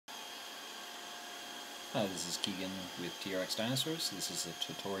Hi, this is Keegan with TRX Dinosaurs. This is a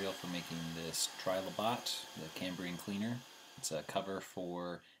tutorial for making this Trilobot, the Cambrian cleaner. It's a cover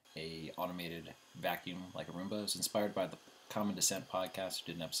for a automated vacuum like a Roomba. It was inspired by the Common Descent podcast who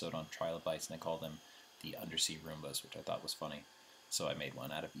did an episode on Trilobites, and they called them the undersea Roombas, which I thought was funny. So I made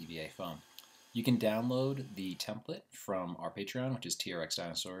one out of EVA foam. You can download the template from our Patreon, which is TRX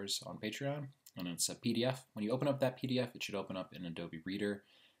Dinosaurs on Patreon, and it's a PDF. When you open up that PDF, it should open up in Adobe Reader.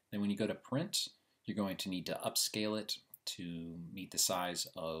 Then when you go to print, you're going to need to upscale it to meet the size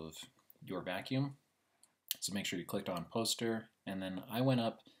of your vacuum. So make sure you clicked on poster, and then I went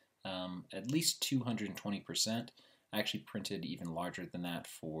up at least 220%. I actually printed even larger than that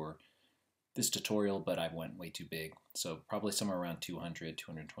for this tutorial, but I went way too big. So probably somewhere around 200,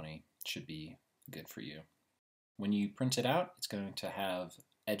 220 should be good for you. When you print it out, it's going to have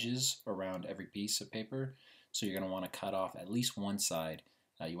edges around every piece of paper, so you're going to want to cut off at least one side.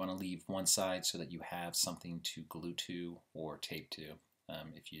 You want to leave one side so that you have something to glue to or tape to.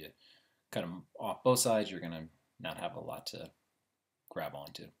 If you cut them off both sides, you're going to not have a lot to grab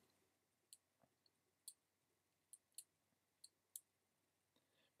onto.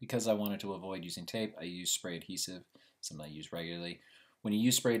 Because I wanted to avoid using tape, I use spray adhesive, something I use regularly. When you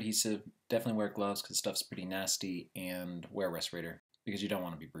use spray adhesive, definitely wear gloves because stuff's pretty nasty, and wear a respirator because you don't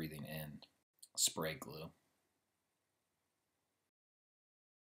want to be breathing in spray glue.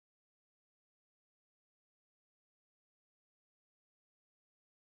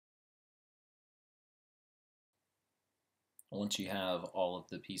 Once you have all of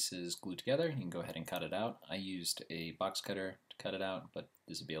the pieces glued together, you can go ahead and cut it out. I used a box cutter to cut it out, but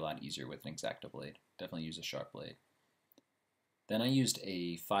this would be a lot easier with an X-Acto blade. Definitely use a sharp blade. Then I used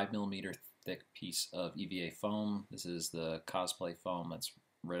a 5mm thick piece of EVA foam. This is the cosplay foam that's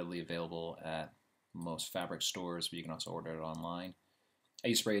readily available at most fabric stores, but you can also order it online. I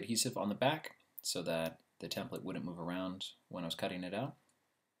used spray adhesive on the back so that the template wouldn't move around when I was cutting it out.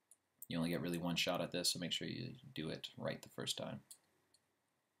 You only get really one shot at this, so make sure you do it right the first time.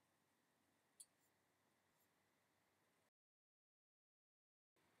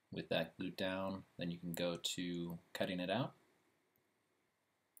 With that glued down, then you can go to cutting it out.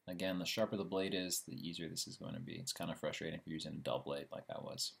 Again, the sharper the blade is, the easier this is going to be. It's kind of frustrating if you're using a dull blade like I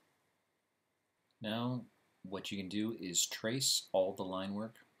was. Now, what you can do is trace all the line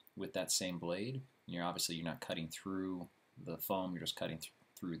work with that same blade. Obviously you're not cutting through the foam, you're just cutting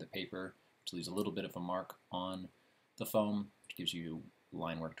through the paper, which leaves a little bit of a mark on the foam, which gives you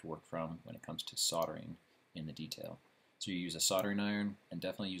line work to work from when it comes to soldering in the detail. So you use a soldering iron and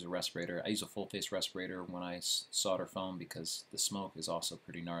definitely use a respirator. I use a full face respirator when I solder foam because the smoke is also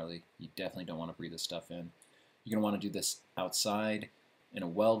pretty gnarly. You definitely don't want to breathe this stuff in. You're going to want to do this outside in a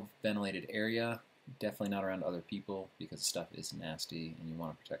well ventilated area, definitely not around other people because the stuff is nasty and you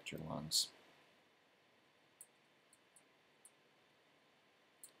want to protect your lungs.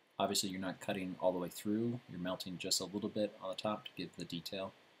 Obviously you're not cutting all the way through, you're melting just a little bit on the top to give the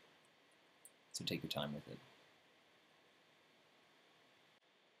detail. So take your time with it.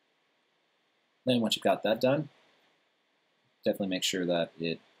 Then once you've got that done, definitely make sure that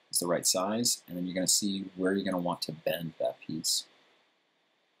it is the right size, and then you're going to see where you're going to want to bend that piece.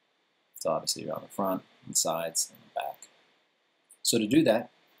 So obviously around the front, and sides, and the back. So to do that,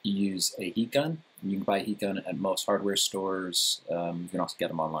 you use a heat gun. You can buy a heat gun at most hardware stores. You can also get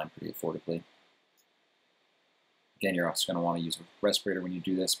them online pretty affordably. Again, you're also going to want to use a respirator when you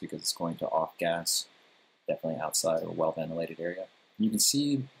do this because it's going to off gas, definitely outside or a well-ventilated area. You can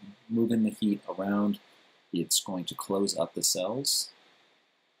see moving the heat around, it's going to close up the cells,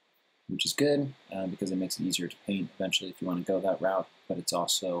 which is good because it makes it easier to paint eventually if you want to go that route, but it's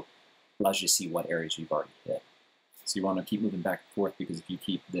also allows you to see what areas you've already hit. So you want to keep moving back and forth because if you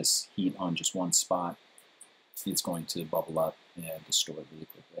keep this heat on just one spot, it's going to bubble up and distort really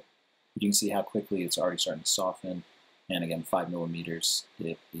quickly. You can see how quickly it's already starting to soften, and again, 5mm,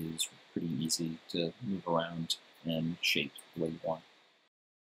 it is pretty easy to move around and shape the way you want.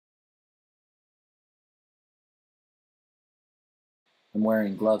 I'm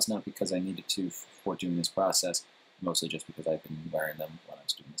wearing gloves not because I needed to for doing this process, mostly just because I've been wearing them when I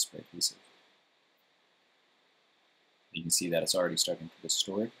was doing the spray adhesive. You can see that it's already starting to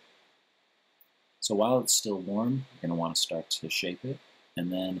distort. So while it's still warm, you're going to want to start to shape it, and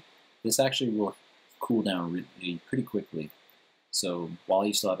then this actually will cool down really pretty quickly. So while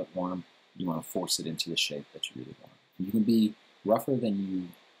you still have it warm, you want to force it into the shape that you really want. And you can be rougher than you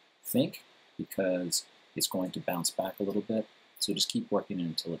think because it's going to bounce back a little bit, so just keep working it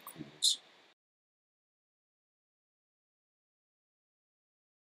until it cools.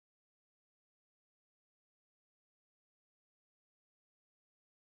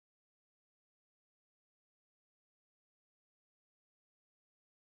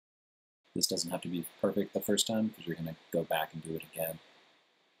 This doesn't have to be perfect the first time because you're going to go back and do it again.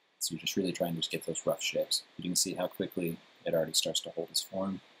 So you're just really trying to just get those rough shapes. You can see how quickly it already starts to hold its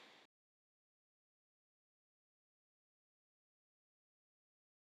form.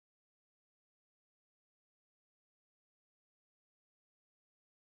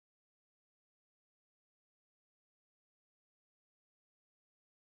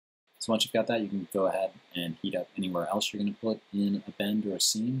 So once you've got that, you can go ahead and heat up anywhere else you're going to put in a bend or a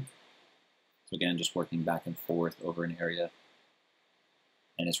seam. So again, just working back and forth over an area.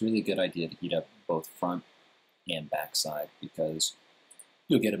 And it's really a good idea to heat up both front and back side because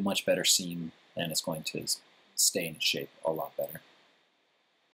you'll get a much better seam and it's going to stay in shape a lot better.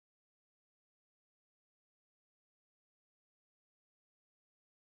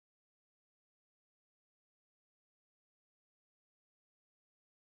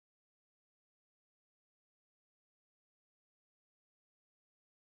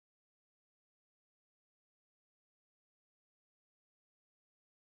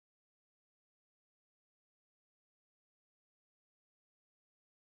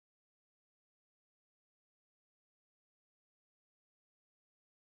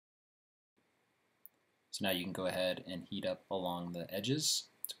 So now you can go ahead and heat up along the edges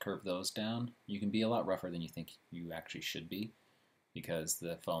to curve those down. You can be a lot rougher than you think you actually should be because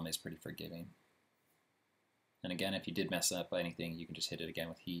the foam is pretty forgiving. And again, if you did mess up anything, you can just hit it again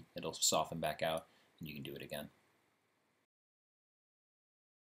with heat. It'll soften back out and you can do it again.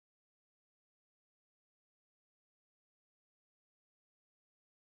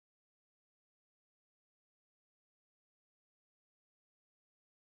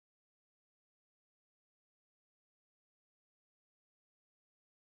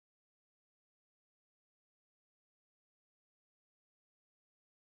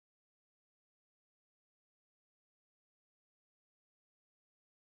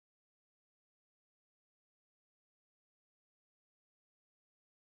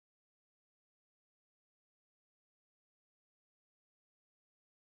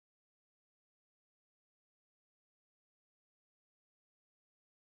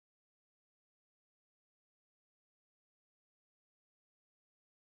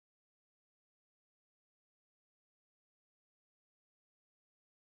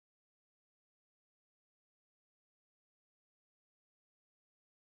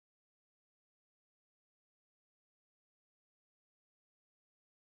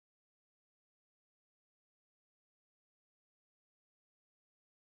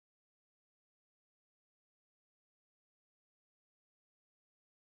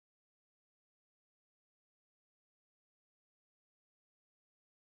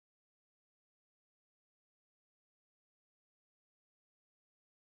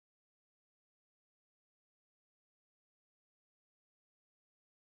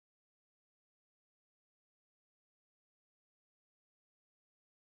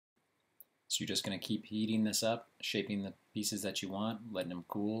 So you're just going to keep heating this up, shaping the pieces that you want, letting them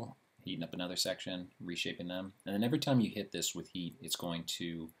cool, heating up another section, reshaping them. And then every time you hit this with heat, it's going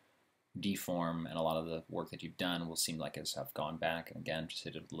to deform, and a lot of the work that you've done will seem like it's have gone back. And again, just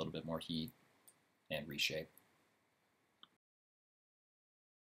hit it with a little bit more heat and reshape.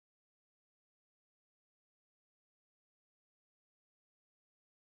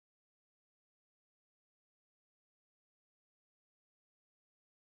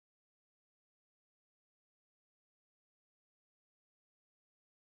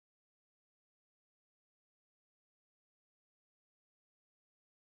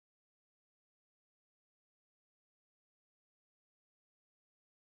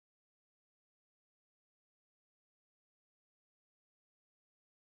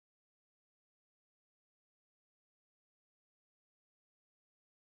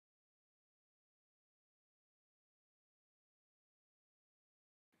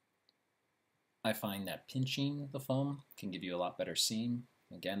 I find that pinching the foam can give you a lot better seam.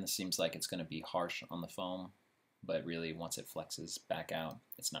 Again, this seems like it's going to be harsh on the foam, but really once it flexes back out,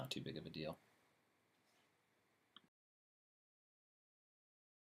 it's not too big of a deal.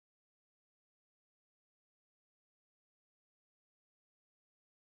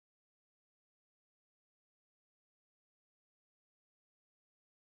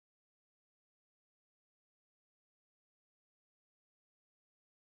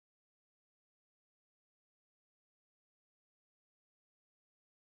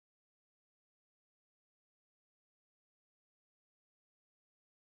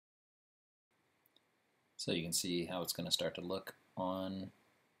 So you can see how it's going to start to look on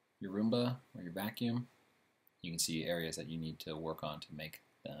your Roomba or your vacuum. You can see areas that you need to work on to make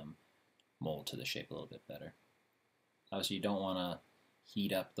them mold to the shape a little bit better. Obviously you don't want to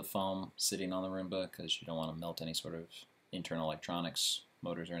heat up the foam sitting on the Roomba because you don't want to melt any sort of internal electronics,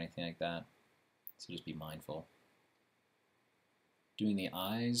 motors, or anything like that. So just be mindful. Doing the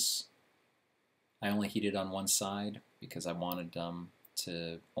eyes, I only heated on one side because I wanted them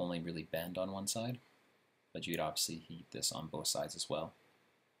to only really bend on one side, but you'd obviously heat this on both sides as well.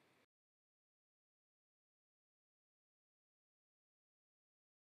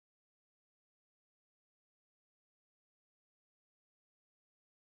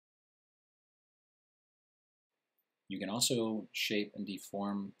 You can also shape and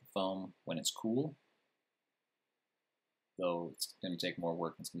deform the foam when it's cool, though it's going to take more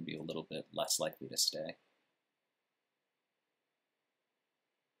work and it's going to be a little bit less likely to stay.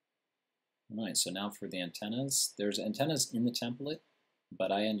 Alright, so now for the antennas. There's antennas in the template,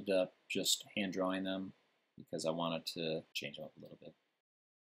 but I ended up just hand drawing them because I wanted to change them up a little bit.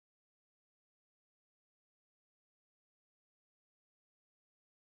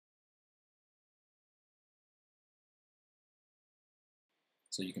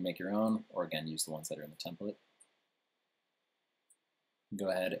 So you can make your own, or again, use the ones that are in the template. Go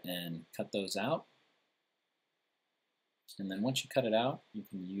ahead and cut those out. And then once you cut it out, you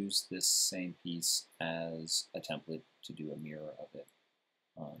can use this same piece as a template to do a mirror of it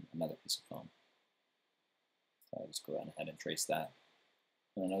on another piece of foam. So I'll just go ahead and trace that.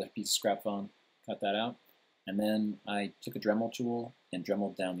 And another piece of scrap foam, cut that out. And then I took a Dremel tool and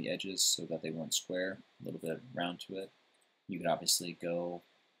dremeled down the edges so that they weren't square, a little bit round to it. You could obviously go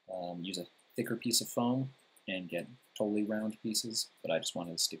use a thicker piece of foam and get totally round pieces, but I just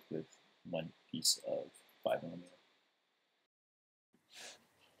wanted to stick with one piece of 5mm.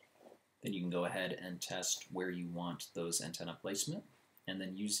 Then you can go ahead and test where you want those antenna placement, and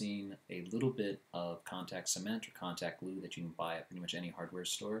then using a little bit of contact cement or contact glue that you can buy at pretty much any hardware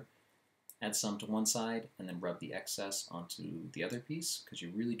store, add some to one side and then rub the excess onto the other piece, because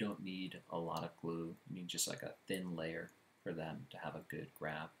you really don't need a lot of glue. You need just like a thin layer for them to have a good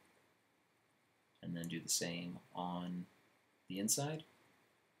grab. And then do the same on the inside.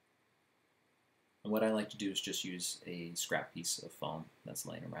 And what I like to do is just use a scrap piece of foam that's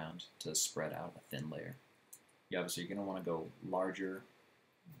laying around to spread out a thin layer. You obviously you're going to want to go larger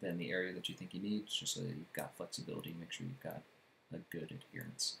than the area that you think you need, just so that you've got flexibility, make sure you've got a good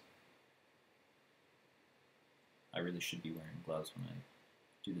adherence. I really should be wearing gloves when I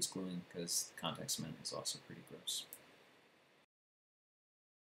do this gluing because contact cement is also pretty gross.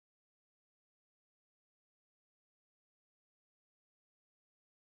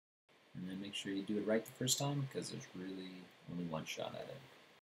 And then make sure you do it right the first time because there's really only one shot at it.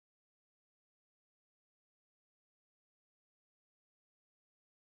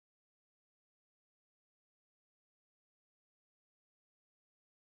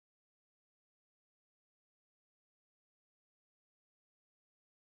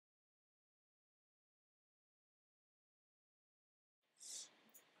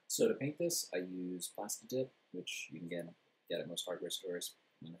 So to paint this, I use Plastic Dip, which you can get at most hardware stores.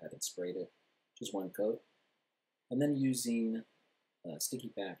 I went ahead and sprayed it, just one coat. And then using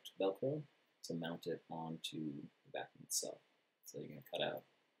sticky packed Velcro to mount it onto the vacuum itself. So you're going to cut out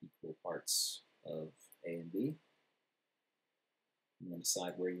equal parts of A and B, and then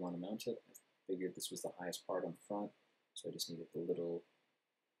decide where you want to mount it. I figured this was the highest part on the front, so I just needed the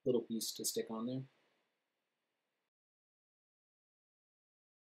little piece to stick on there.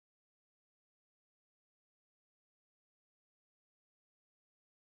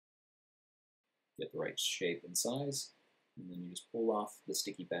 Get the right shape and size, and then you just pull off the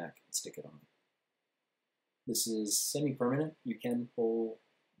sticky back and stick it on. This is semi-permanent. You can pull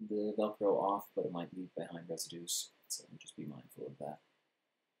the Velcro off, but it might leave behind residues, so just be mindful of that.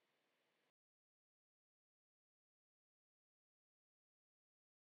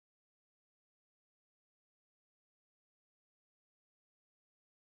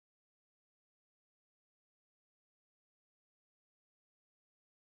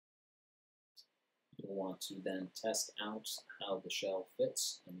 You'll want to then test out how the shell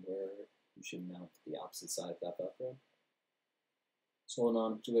fits and where you should mount the opposite side of that Velcro. So hold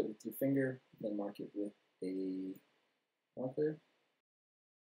on to it with your finger, then mark it with a marker.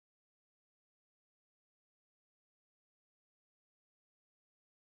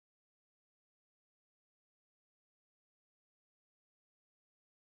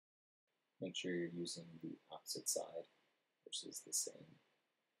 Make sure you're using the opposite side versus the same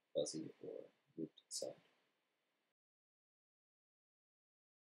fuzzy or looped side.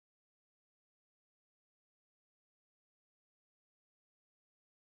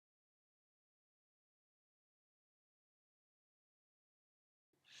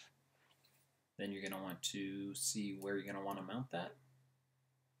 Then you're going to want to see where you're going to want to mount that.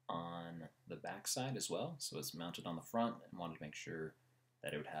 on the back side as well. So it's mounted on the front and wanted to make sure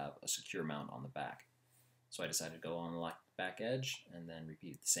that it would have a secure mount on the back. So I decided to go on the back edge and then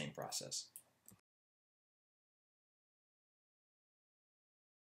repeat the same process.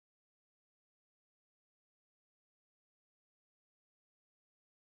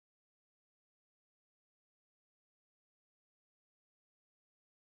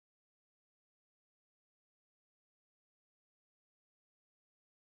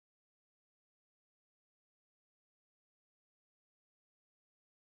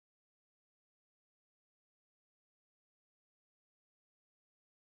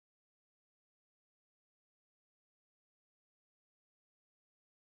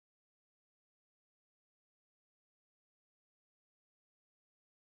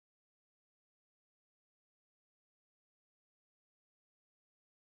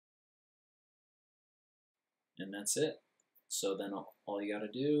 And that's it. So then all you got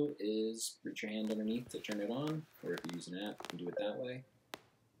to do is reach your hand underneath to turn it on, or if you use an app, you can do it that way.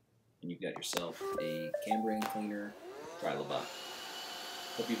 And you've got yourself a cambrian cleaner Trilobot.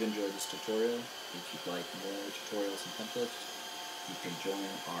 Hope you've enjoyed this tutorial. If you'd like more tutorials and templates, you can join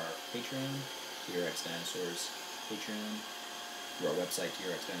our Patreon, TRX Dinosaurs Patreon, through our website,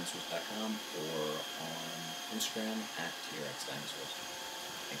 trxdinosaurs.com, or on Instagram at TRX Dinosaurs.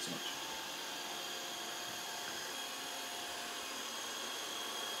 Thanks so much.